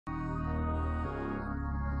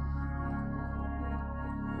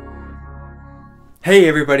Hey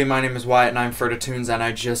everybody, my name is Wyatt and I'm Ferda Tunes, and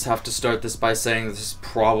I just have to start this by saying this is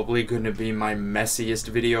probably going to be my messiest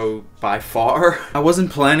video by far. I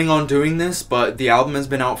wasn't planning on doing this, but the album has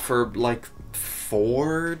been out for like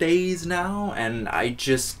 4 days now, and I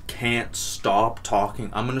just can't stop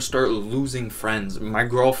talking. I'm gonna start losing friends. My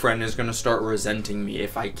girlfriend is gonna start resenting me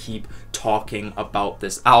if I keep talking about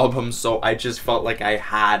this album, so I just felt like I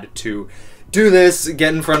had to do this,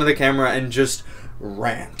 get in front of the camera, and just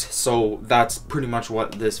rant. So that's pretty much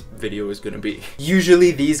what this video is going to be.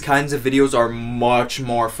 Usually these kinds of videos are much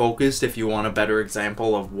more focused. If you want a better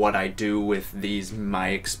example of what I do with these my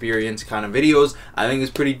experience kind of videos, I think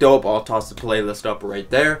it's pretty dope. I'll toss the playlist up right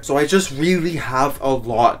there. So I just really have a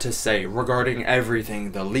lot to say regarding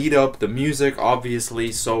everything, the lead up, the music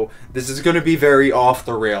obviously, so this is going to be very off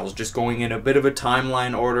the rails, just going in a bit of a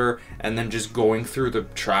timeline order and then just going through the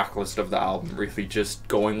track list of the album, really just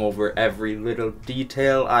going over every little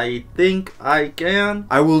detail I think I can.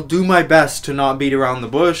 I will do my best to not beat around the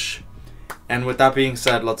bush, and with that being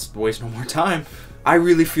said, let's waste no more time. I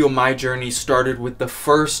really feel my journey started with the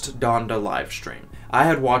first Donda live stream. I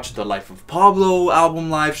had watched the Life of Pablo album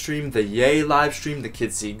live stream, the Yay live stream, the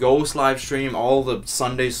Kids See Ghosts live stream, all the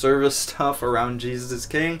Sunday service stuff around Jesus is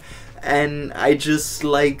King, and I just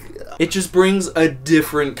like, it just brings a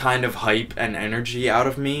different kind of hype and energy out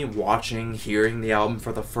of me watching, hearing the album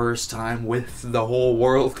for the first time with the whole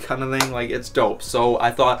world kind of thing. Like, it's dope. So I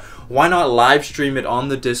thought, why not live stream it on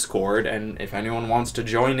the Discord, and if anyone wants to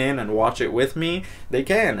join in and watch it with me, they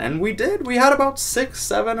can. And we did. We had about 6,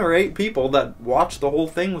 7, or 8 people that watched the whole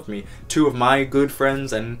thing with me. 2 of my good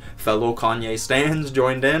friends and fellow Kanye stans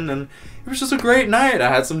joined in, and it was just a great night. I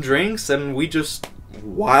had some drinks and we just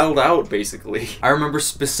wild out, basically. I remember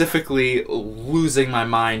specifically losing my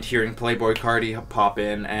mind hearing Playboi Carti pop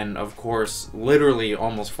in, and of course literally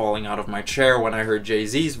almost falling out of my chair when I heard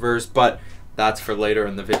Jay-Z's verse, but that's for later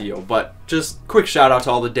in the video. But just quick shout out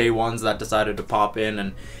to all the day ones that decided to pop in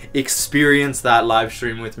and experience that live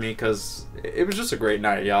stream with me, because it was just a great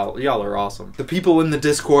night. Y'all are awesome. The people in the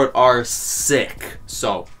Discord are sick,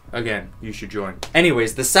 so again, you should join.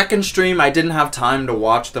 Anyways, the second stream, I didn't have time to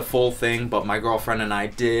watch the full thing, but my girlfriend and I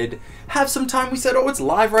did have some time. We said, oh, it's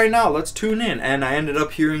live right now, let's tune in. And I ended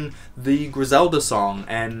up hearing the Griselda song,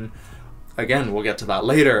 and again, we'll get to that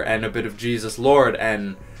later, and a bit of Jesus Lord,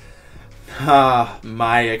 and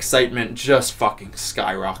my excitement just fucking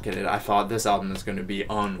skyrocketed. I thought this album is going to be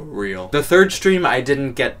unreal. The third stream I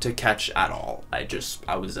didn't get to catch at all.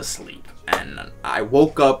 I was asleep. And I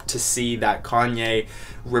woke up to see that Kanye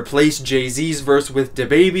replaced Jay-Z's verse with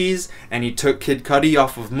DaBaby's, and he took Kid Cudi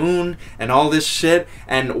off of Moon, and all this shit.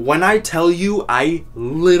 And when I tell you, I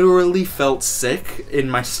literally felt sick in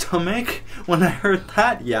my stomach when I heard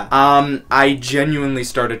that. Yeah. I genuinely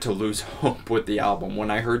started to lose hope with the album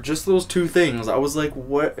when I heard just those 2 things. I was like,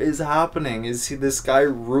 what is happening? Is this guy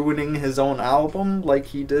ruining his own album like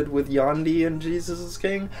he did with Yandi and Jesus is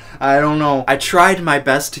King? I don't know. I tried my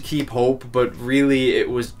best to keep hope, but really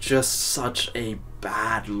it was just such a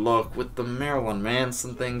bad look with the Marilyn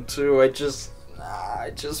Manson thing too. I just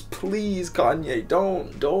please, Kanye,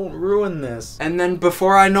 don't ruin this. And then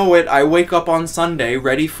before I know it, I wake up on Sunday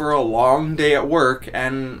ready for a long day at work,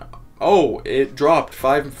 and oh, it dropped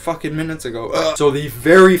 5 fucking minutes ago. Ugh. So the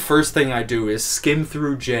very first thing I do is skim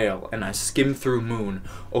through Jail, and I skim through Moon.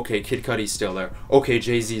 Okay, Kid Cudi's still there. Okay,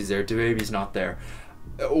 Jay-Z's there. DaBaby's not there.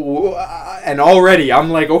 And already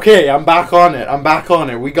I'm like, okay, I'm back on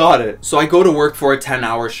it, we got it. So I go to work for a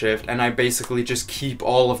 10-hour shift, and I basically just keep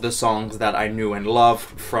all of the songs that I knew and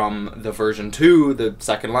loved from the version 2, the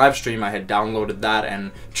second live stream. I had downloaded that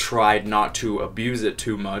and tried not to abuse it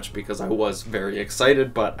too much because I was very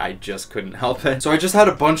excited, but I just couldn't help it. So I just had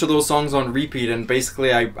a bunch of those songs on repeat, and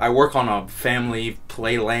basically I work on a family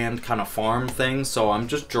playland kind of farm thing, so I'm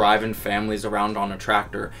just driving families around on a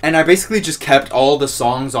tractor, and I basically just kept all the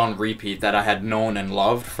songs on repeat that I had known and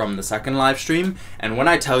loved from the second live stream. And when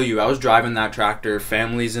I tell you, I was driving that tractor,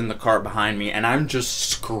 families in the cart behind me, and I'm just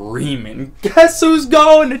screaming, guess who's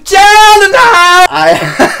going to jail tonight?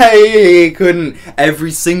 I couldn't.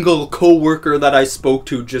 Every single co-worker that I spoke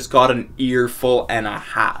to just got an earful and a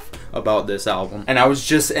half about this album, and I was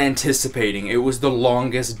just anticipating. It was the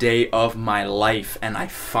longest day of my life, and I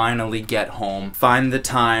finally get home, find the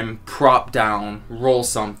time, prop down, roll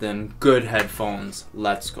something, good headphones,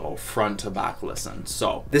 let's go, front to back listen.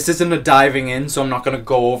 So this isn't a diving in, so I'm not gonna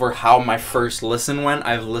go over how my first listen went.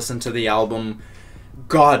 I've listened to the album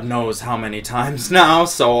God knows how many times now,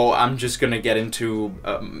 so I'm just gonna get into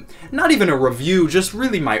not even a review, just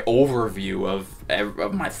really my overview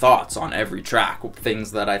of my thoughts on every track,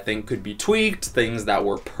 things that I think could be tweaked, things that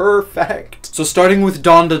were perfect. So starting with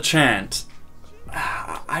Donda Chant,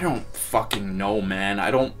 I don't fucking know, man. I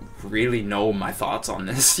don't really know my thoughts on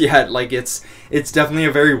this yet. Like, it's definitely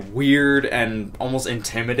a very weird and almost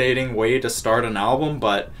intimidating way to start an album,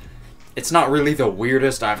 but it's not really the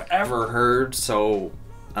weirdest I've ever heard, so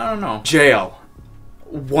I don't know. Jail.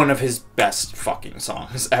 One of his best fucking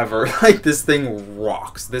songs ever. Like, this thing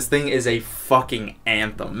rocks. This thing is a fucking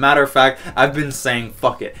anthem. Matter of fact, I've been saying,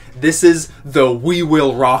 fuck it. This is the We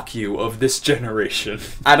Will Rock You of this generation.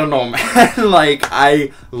 I don't know, man. Like,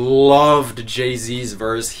 I loved Jay-Z's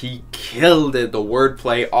verse. He killed it. The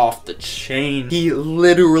wordplay off the chain. He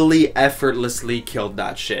literally effortlessly killed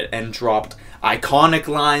that shit and dropped iconic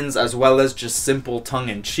lines, as well as just simple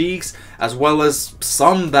tongue-in-cheeks, as well as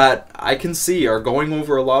some that I can see are going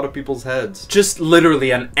over a lot of people's heads. Just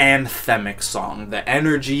literally an anthemic song. The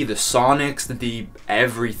energy, the sonics, the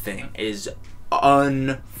everything is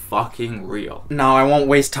unfucking real. Now, I won't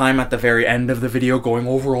waste time at the very end of the video going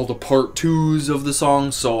over all the part 2s of the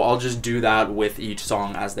song, so I'll just do that with each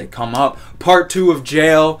song as they come up. Part 2 of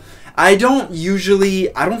Jail. I don't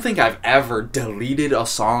think I've ever deleted a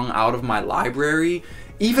song out of my library,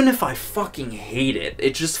 even if I fucking hate it.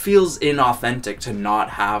 It just feels inauthentic to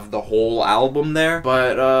not have the whole album there.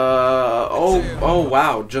 But, oh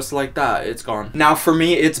wow, just like that, it's gone. Now for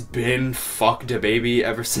me, it's been fuck DaBaby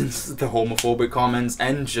ever since the homophobic comments,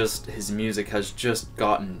 and just his music has just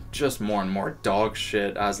gotten just more and more dog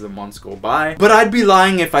shit as the months go by. But I'd be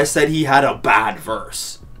lying if I said he had a bad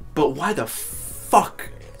verse. But why the fuck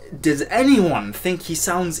does anyone think he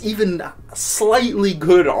sounds even slightly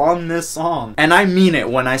good on this song? And I mean it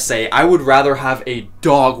when I say I would rather have a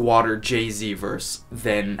dog water Jay-Z verse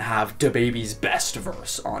than have DaBaby's best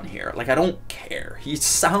verse on here. Like, I don't care. He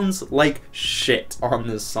sounds like shit on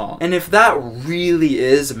this song. And if that really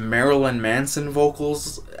is Marilyn Manson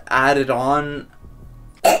vocals added on,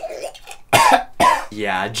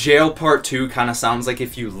 yeah, Jail Part 2 kind of sounds like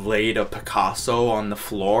if you laid a Picasso on the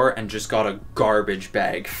floor and just got a garbage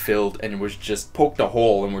bag filled and was just poked a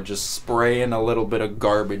hole and were just spraying a little bit of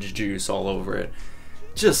garbage juice all over it.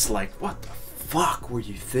 Just like, what the fuck were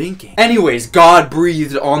you thinking? Anyways, God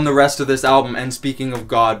breathed on the rest of this album, and speaking of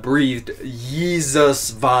God breathed,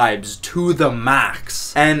 Yeezus vibes to the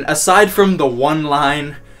max. And aside from the one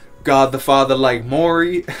line, God the Father like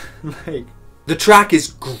Maury, like, the track is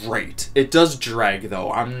great. It does drag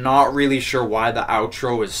though. I'm not really sure why the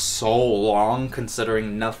outro is so long,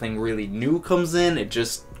 considering nothing really new comes in. It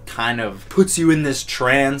just kind of puts you in this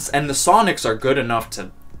trance, and the sonics are good enough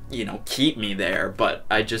to, you know, keep me there, but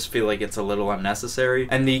I just feel like it's a little unnecessary.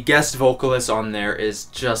 And the guest vocalist on there is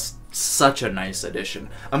just such a nice addition.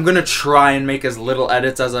 I'm gonna try and make as little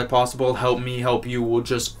edits as I possible. Help me, help you. We'll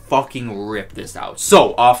just fucking rip this out.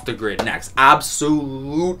 So, Off the Grid next.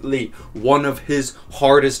 Absolutely one of his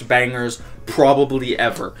hardest bangers probably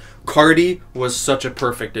ever. Cardi was such a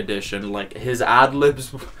perfect addition. Like, his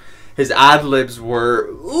ad-libs were,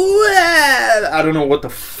 I don't know what the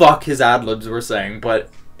fuck his ad-libs were saying, but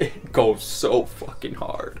it goes so fucking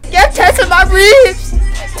hard. You're touching my ribs!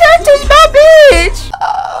 Touching my bitch!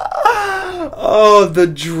 Oh, the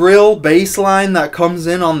drill bass line that comes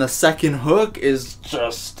in on the second hook is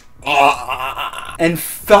just... And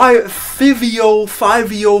Fivio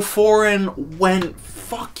Foreign went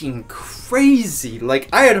fucking crazy. Like,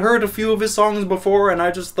 I had heard a few of his songs before, and I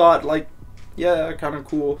just thought, like, yeah, kind of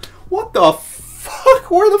cool. What the fuck?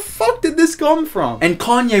 Where the fuck did this come from? And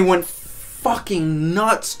Kanye went fucking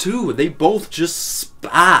nuts too. They both just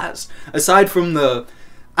spazzed. Aside from the,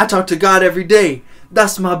 I talk to God every day,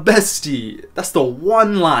 that's my bestie. That's the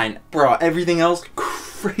one line. Bro, everything else,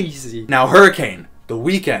 crazy. Now, Hurricane, The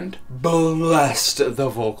Weeknd, blessed the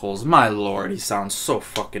vocals. My lord, he sounds so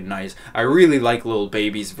fucking nice. I really like Lil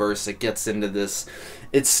Baby's verse. It gets into this,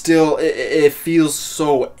 it's still, it feels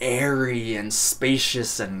so airy and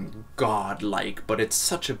spacious and godlike, but it's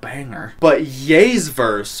such a banger. But Ye's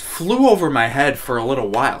verse flew over my head for a little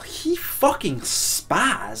while. He fucking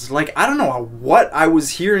spazzed. Like, I don't know what I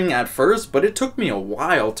was hearing at first, but it took me a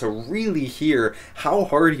while to really hear how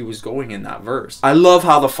hard he was going in that verse. I love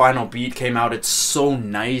how the final beat came out. It's so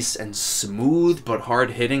nice and smooth, but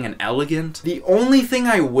hard-hitting and elegant. The only thing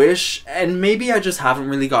I wish, and maybe I just haven't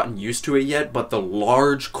really gotten used to it yet, but the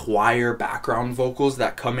large choir background vocals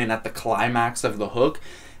that come in at the climax of the hook,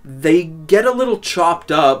 they get a little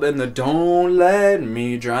chopped up, and the "don't let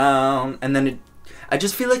me drown," and then I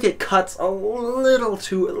just feel like it cuts a little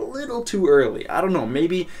too early. I don't know,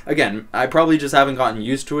 maybe, again, I probably just haven't gotten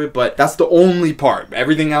used to it, but that's the only part.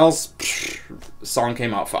 Everything else, the song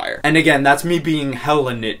came out fire. And again, that's me being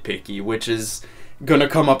hella nitpicky, which is gonna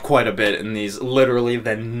come up quite a bit in these, literally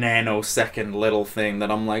the nanosecond little thing that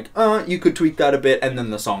I'm like, you could tweak that a bit, and then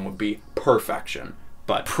the song would be perfection.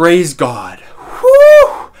 but praise God.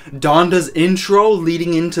 Woo! Donda's intro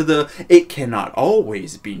leading into the "It Cannot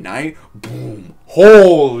Always Be Night." Boom.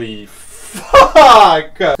 Holy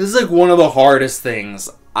fuck! This is like one of the hardest things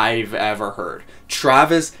I've ever heard.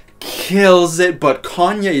 Travis kills it, but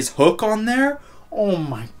Kanye's hook on there, oh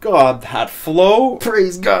my god, that flow.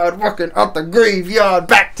 Praise God, walking out the graveyard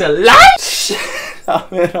back to life. Oh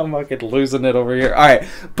man, I'm fucking losing it over here. Alright,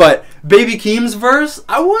 but Baby Keem's verse,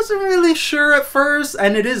 I wasn't really sure at first,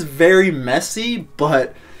 and it is very messy,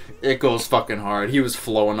 but it goes fucking hard. He was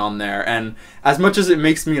flowing on there, and as much as it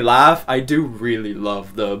makes me laugh, I do really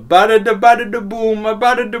love the bada-da-bada-da-boom,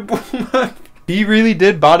 bada-da-boom. He really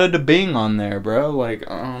did bada-da-bing on there, bro. Like,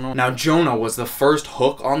 I don't know. Now, Jonah was the first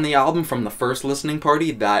hook on the album from the first listening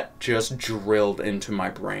party that just drilled into my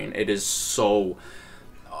brain. It is so...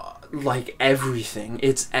 like everything.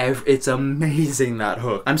 It's amazing, that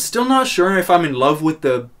hook. I'm still not sure if I'm in love with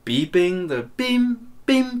the beeping, the bim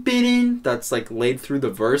bim bing that's like laid through the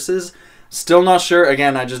verses. Still not sure.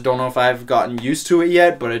 Again, I just don't know if I've gotten used to it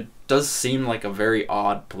yet, but it does seem like a very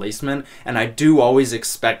odd placement, and I do always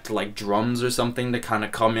expect like drums or something to kind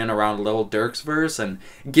of come in around Lil Durk's verse and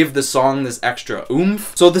give the song this extra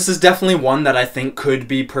oomph. So this is definitely one that I think could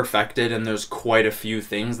be perfected, and there's quite a few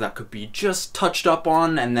things that could be just touched up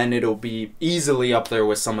on, and then it'll be easily up there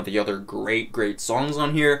with some of the other great songs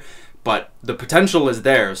on here. But the potential is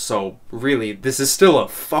there, so really, this is still a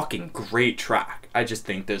fucking great track. I just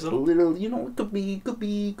think there's a little, you know, could be.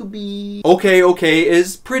 Okay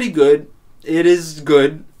is pretty good. It is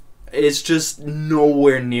good. It's just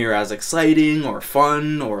nowhere near as exciting or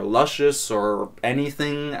fun or luscious or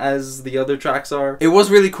anything as the other tracks are. It was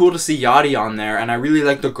really cool to see Yachty on there, and I really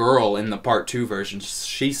like the girl in the part 2 version.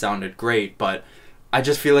 She sounded great, but I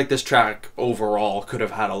just feel like this track overall could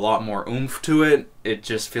have had a lot more oomph to it. It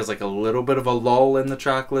just feels like a little bit of a lull in the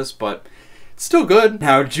track list, but it's still good.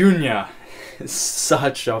 Now, Junya is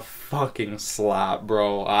such a fucking slap,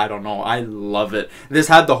 bro. I don't know. I love it. This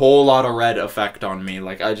had the whole lot of red effect on me.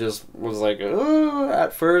 Like, I just was like,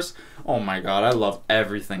 at first. Oh my god, I love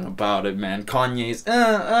everything about it, man. Kanye's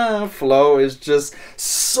flow is just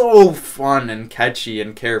so fun and catchy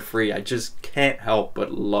and carefree. I just can't help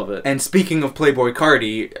but love it. And speaking of Playboi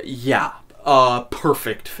Carti, yeah,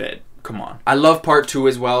 perfect fit. Come on. I love part 2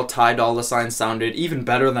 as well. Ty Dolla $ign sounded even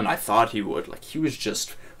better than I thought he would. Like, he was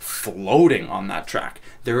just floating on that track.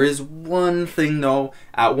 There is one thing though,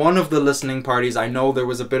 at one of the listening parties, I know there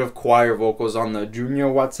was a bit of choir vocals on the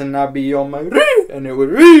Junya Watanabe on my re, and it would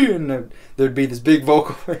re, and there'd be this big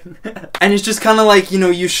vocal and it's just kind of like, you know,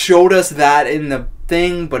 you showed us that in the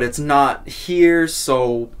thing, but it's not here,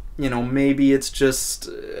 so, you know, maybe it's just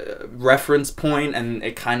a reference point and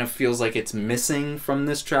it kind of feels like it's missing from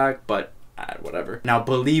this track, but whatever. Now,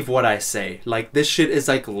 believe what I say. Like, this shit is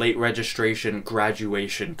like late registration,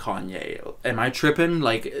 graduation Kanye. Am I tripping?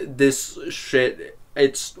 Like, this shit,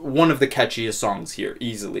 it's one of the catchiest songs here,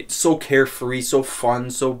 easily. So carefree, so fun,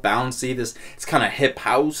 so bouncy. It's kind of hip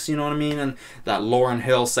house, you know what I mean? And that Lauryn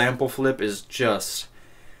Hill sample flip is just...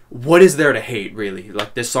 what is there to hate, really?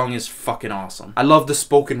 Like, this song is fucking awesome. I love the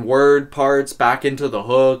spoken word parts, back into the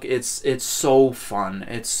hook. It's so fun.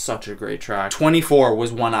 It's such a great track. 24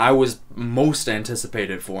 was one I was most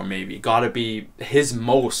anticipated for, maybe. Gotta be his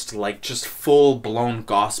most, like, just full-blown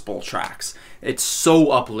gospel tracks. It's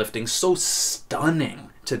so uplifting, so stunning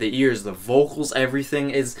to the ears. The vocals, everything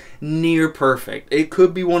is near perfect. It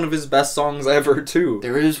could be one of his best songs ever, too.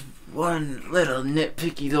 There is one little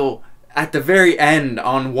nitpicky, though. At the very end,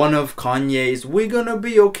 on one of Kanye's "We Gonna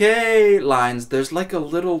Be Okay" lines, there's like a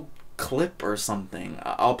little clip or something.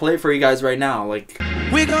 I'll play it for you guys right now. Like,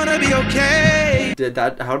 "We're gonna be okay."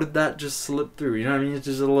 How did that just slip through? You know what I mean? It's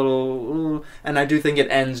just a little... and I do think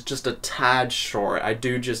it ends just a tad short. I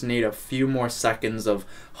do just need a few more seconds of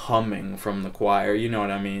humming from the choir. You know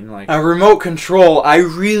what I mean? Like, a remote control. I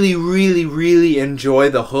really enjoy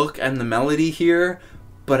the hook and the melody here,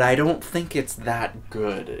 but I don't think it's that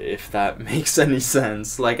good, if that makes any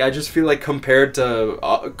sense. Like, I just feel like compared to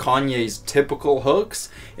Kanye's typical hooks,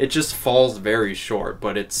 it just falls very short,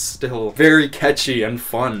 but it's still very catchy and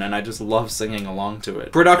fun, and I just love singing along to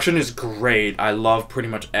it. Production is great. I love pretty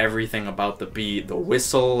much everything about the beat, the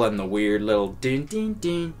whistle and the weird little din din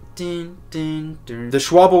din din din din. The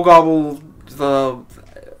schwabble gobble,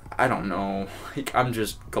 I don't know. Like, I'm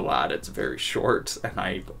just glad it's very short, and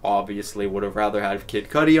I obviously would have rather had Kid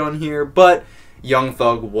Cudi on here, but Young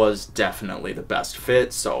Thug was definitely the best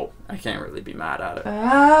fit, so I can't really be mad at it.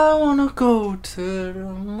 I wanna go to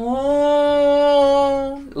the moon.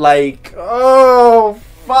 Like, oh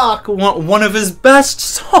fuck, one of his best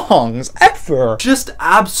songs ever. Just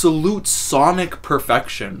absolute sonic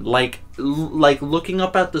perfection. Like, like looking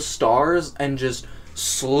up at the stars and just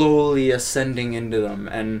slowly ascending into them.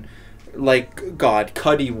 And like, God,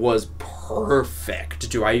 Cudi was perfect.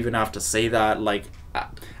 Do I even have to say that? Like,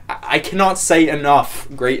 I cannot say enough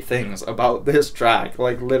great things about this track.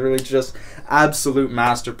 Like, literally just absolute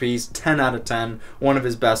masterpiece. 10 out of 10. One of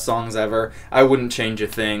his best songs ever. I wouldn't change a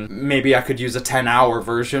thing. Maybe I could use a 10-hour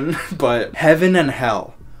version, but Heaven and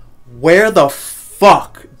Hell. Where the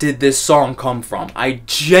fuck did this song come from? I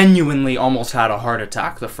genuinely almost had a heart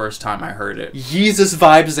attack the first time I heard it. Yeezus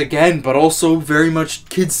vibes again, but also very much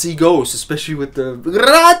Kids See Ghosts, especially with the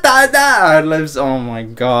lives. Oh my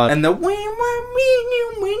god. And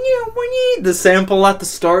the sample at the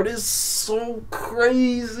start is so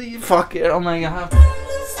crazy. Fuck it. Oh my god.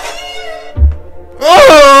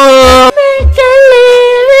 Oh!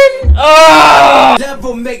 Oh!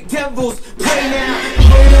 Devil make devils pray now.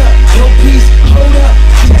 Hold up, no peace. Hold up,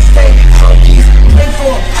 just stay focused. Pray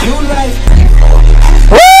for new life.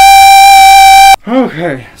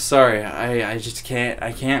 Okay, sorry, I just can't,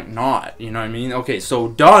 I can't not, you know what I mean? Okay, so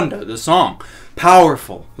Donda, the song,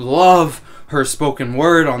 powerful, love her spoken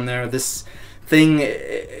word on there, this thing,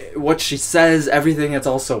 what she says, everything, it's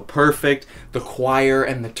also perfect. The choir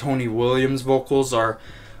and the Tony Williams vocals are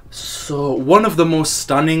so, one of the most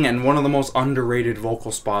stunning and one of the most underrated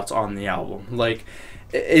vocal spots on the album. Like,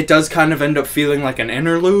 it does kind of end up feeling like an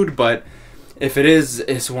interlude, but if it is,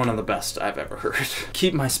 it's one of the best I've ever heard.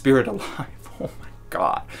 Keep My Spirit Alive. Oh my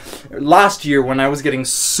god. Last year, when I was getting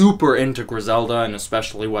super into Griselda and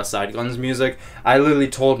especially West Side Gun's music, I literally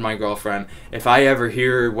told my girlfriend, if I ever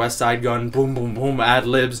hear West Side Gun boom boom boom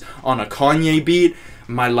ad-libs on a Kanye beat,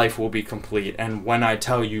 my life will be complete. And when I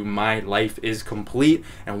tell you my life is complete,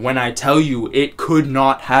 and when I tell you it could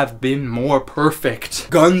not have been more perfect.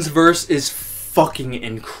 Gun's verse is fucking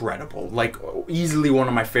incredible. Like, easily one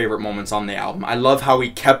of my favorite moments on the album. I love how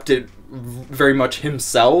he kept it very much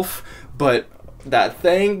himself, but that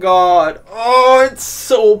thank God, oh, it's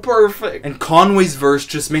so perfect. And Conway's verse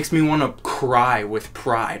just makes me want to cry with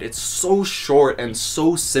pride. It's so short and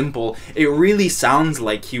so simple. It really sounds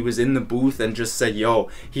like he was in the booth and just said, yo,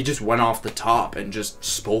 he just went off the top and just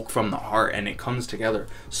spoke from the heart, and it comes together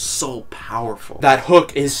so powerful. That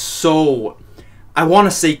hook is so, I want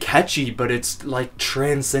to say catchy, but it's like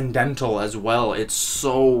transcendental as well. It's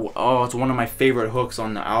so, oh, it's one of my favorite hooks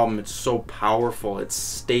on the album. It's so powerful. It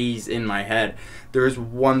stays in my head. There's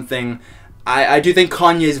one thing, I do think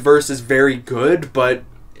Kanye's verse is very good, but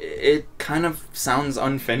it kind of sounds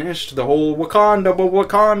unfinished. The whole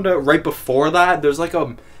Wakanda, right before that, there's like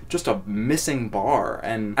just a missing bar,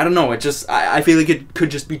 and I don't know, it just, I feel like it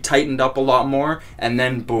could just be tightened up a lot more, and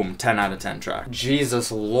then boom, 10 out of 10 track.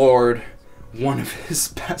 Jesus Lord. One of his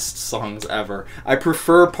best songs ever. I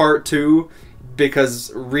prefer part 2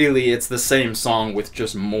 because really it's the same song with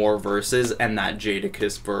just more verses, and that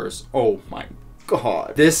Jadakiss verse, oh my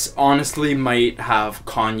god. This honestly might have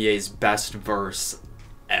Kanye's best verse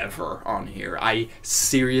ever on here. I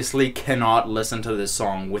seriously cannot listen to this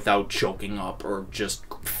song without choking up or just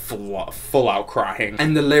full out crying.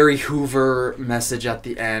 And the Larry Hoover message at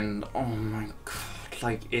the end, oh my god.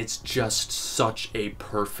 Like, it's just such a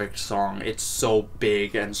perfect song. It's so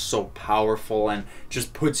big and so powerful and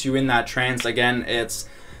just puts you in that trance. Again, it's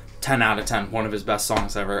 10 out of 10. One of his best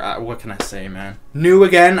songs ever. What can I say, man? New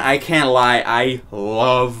Again, I can't lie. I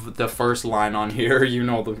love the first line on here. You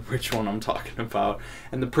know which one I'm talking about.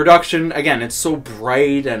 And the production, again, it's so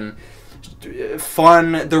bright and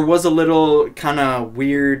fun. There was a little kind of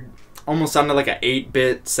weird, almost sounded like an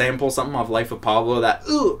 8-bit sample, something of Life of Pablo, that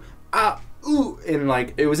ooh, ah, ooh, and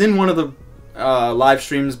like, it was in one of the live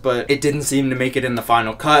streams, but it didn't seem to make it in the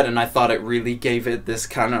final cut, and I thought it really gave it this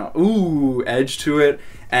kind of ooh edge to it.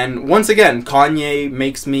 And once again, Kanye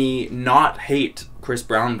makes me not hate Chris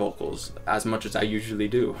Brown vocals as much as I usually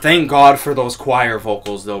do. Thank God for those choir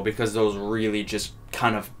vocals though, because those really just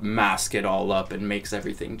kind of mask it all up and makes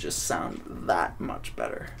everything just sound that much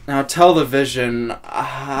better. Now, Television,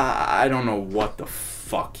 I don't know what the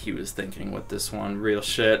fuck he was thinking with this one. Real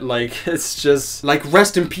shit. Like, it's just like,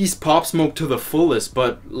 rest in peace Pop Smoke to the fullest,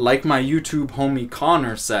 but like my YouTube homie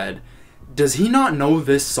Connor said, does he not know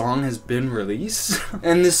this song has been released?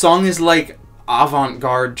 And this song is like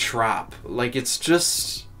avant-garde trap. Like, it's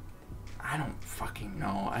just, I don't fucking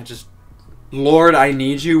know. I just, Lord, I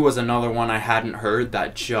Need You was another one I hadn't heard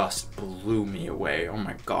that just blew me away. Oh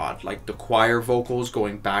my god. Like, the choir vocals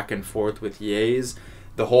going back and forth with Ye's,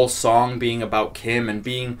 the whole song being about Kim and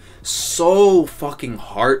being so fucking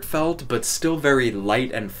heartfelt but still very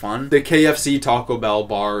light and fun. The KFC Taco Bell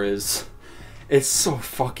bar is, It's so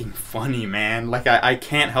fucking funny, man. Like, I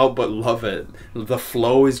can't help but love it. The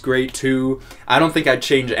flow is great, too. I don't think I'd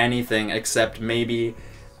change anything except maybe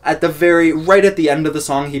at the right at the end of the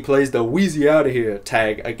song, he plays the Wheezy Outta Here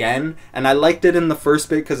tag again. And I liked it in the first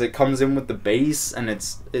bit because it comes in with the bass and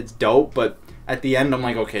it's dope. But at the end, I'm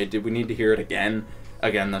like, okay, did we need to hear it again?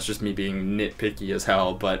 Again, that's just me being nitpicky as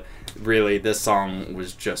hell, but really, this song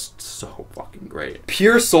was just so fucking great.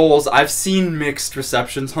 Pure Souls, I've seen mixed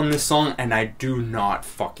receptions on this song, and I do not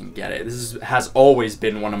fucking get it. Has always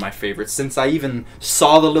been one of my favorites. Since I even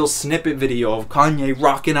saw the little snippet video of Kanye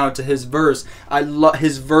rocking out to his verse, I love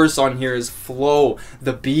his verse on here, his flow.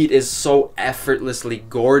 The beat is so effortlessly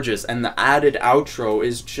gorgeous, and the added outro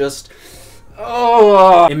is just...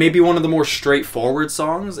 oh, it may be one of the more straightforward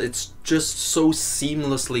songs. It's just so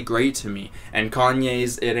seamlessly great to me. And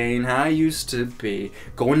Kanye's It Ain't How I Used to Be,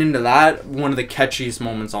 going into that, one of the catchiest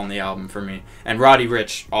moments on the album for me. And Roddy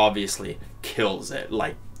Ricch obviously kills it.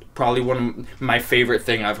 Like, probably one of my favorite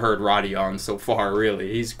thing I've heard Roddy on so far,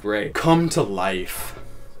 really. He's great. Come to Life.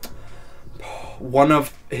 One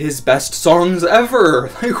of his best songs ever.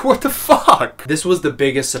 Like, what the fuck? This was the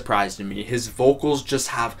biggest surprise to me. His vocals just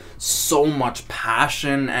have so much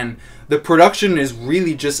passion, and the production is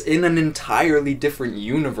really just in an entirely different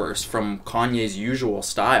universe from Kanye's usual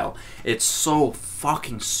style. It's so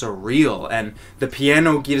fucking surreal, and the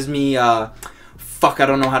piano gives me fuck, I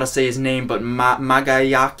don't know how to say his name, but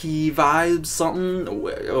Magayaki vibes, something.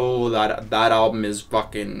 Oh, that album is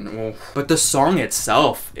fucking... oh. But the song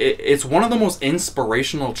itself, it's one of the most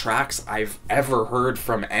inspirational tracks I've ever heard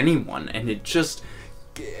from anyone, and it just...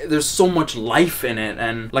 there's so much life in it,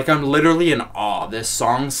 and like, I'm literally in awe. This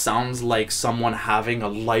song sounds like someone having a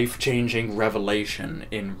life-changing revelation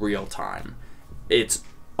in real time. It's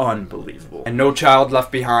unbelievable. And No Child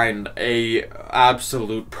Left Behind, a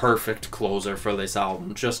absolute perfect closer for this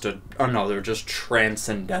album. Just another just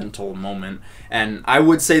transcendental moment. And I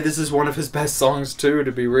would say this is one of his best songs too,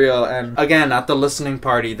 to be real. And again, at the listening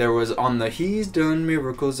party, there was on the He's Done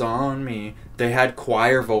Miracles on Me, they had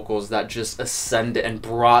choir vocals that just ascended and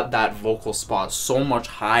brought that vocal spot so much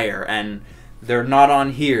higher, and they're not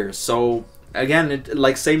on here. So again,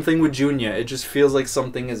 like, same thing with Junya. It just feels like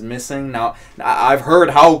something is missing. Now, I've heard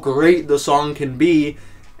how great the song can be,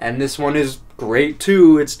 and this one is great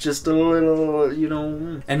too. It's just a little, you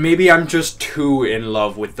know... and maybe I'm just too in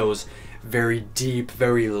love with those very deep,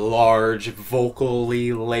 very large,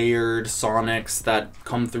 vocally layered sonics that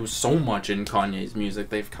come through so much in Kanye's music.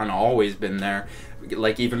 They've kind of always been there.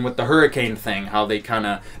 Like, even with the Hurricane thing, how they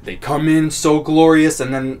come in so glorious,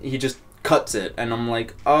 and then he just cuts it, and I'm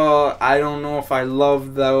like, oh, I don't know if I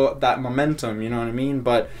love that momentum, you know what I mean?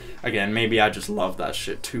 But again, maybe I just love that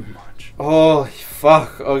shit too much. Oh,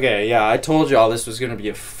 fuck. Okay, yeah, I told y'all this was gonna be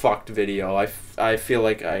a fucked video. I feel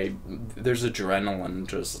like there's adrenaline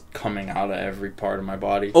just coming out of every part of my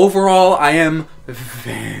body. Overall, I am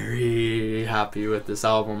very happy with this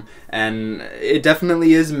album, and it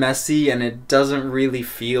definitely is messy, and it doesn't really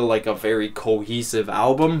feel like a very cohesive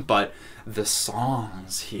album, but the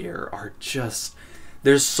songs here are just...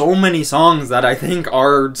 there's so many songs that I think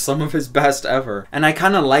are some of his best ever. And I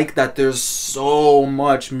kind of like that there's so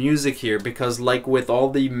much music here, because like with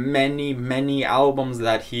all the many albums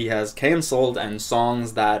that he has cancelled and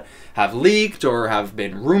songs that have leaked or have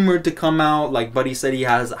been rumored to come out, like Buddy said he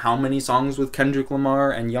has how many songs with Kendrick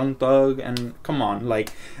Lamar and Young Thug, and come on,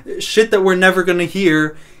 like shit that we're never gonna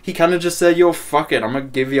hear. He kind of just said, yo, fuck it, I'm gonna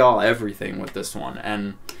give y'all everything with this one.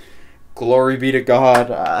 And glory be to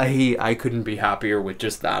God, I couldn't be happier with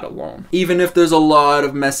just that alone. Even if there's a lot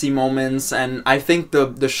of messy moments, and I think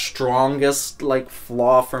the strongest like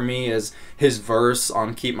flaw for me is his verse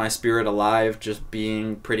on Keep My Spirit Alive just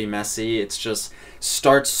being pretty messy. It's just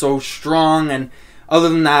starts so strong, and other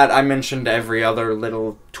than that, I mentioned every other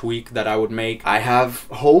little tweak that I would make. I have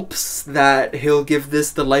hopes that he'll give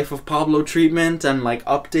this the Life of Pablo treatment and like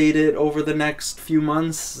update it over the next few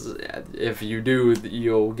months. If you do,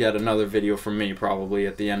 you'll get another video from me probably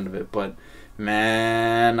at the end of it. But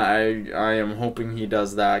man, I am hoping he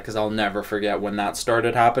does that, because I'll never forget when that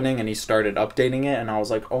started happening and he started updating it, and I was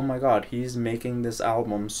like, oh my god, he's making this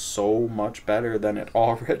album so much better than it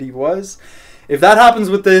already was. If that happens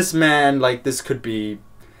with this, man, like, this could be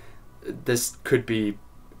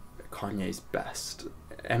Kanye's best.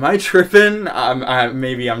 Am I tripping?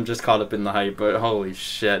 Maybe I'm just caught up in the hype, but holy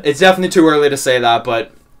shit. It's definitely too early to say that,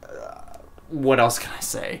 but what else can I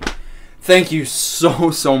say? Thank you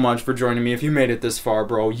so much for joining me. If you made it this far,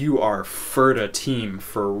 bro, you are Ferda team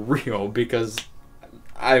for real, because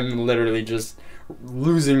I'm literally just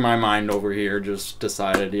losing my mind over here. Just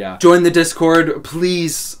decided, yeah. Join the Discord.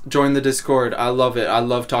 Please join the Discord. I love it. I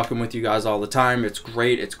love talking with you guys all the time. It's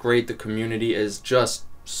great. It's great. The community is just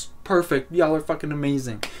perfect. Y'all are fucking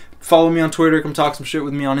amazing. Follow me on Twitter. Come talk some shit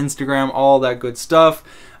with me on Instagram. All that good stuff.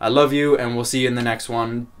 I love you, and we'll see you in the next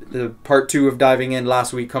one. The part 2 of diving in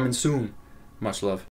last week coming soon. Much love.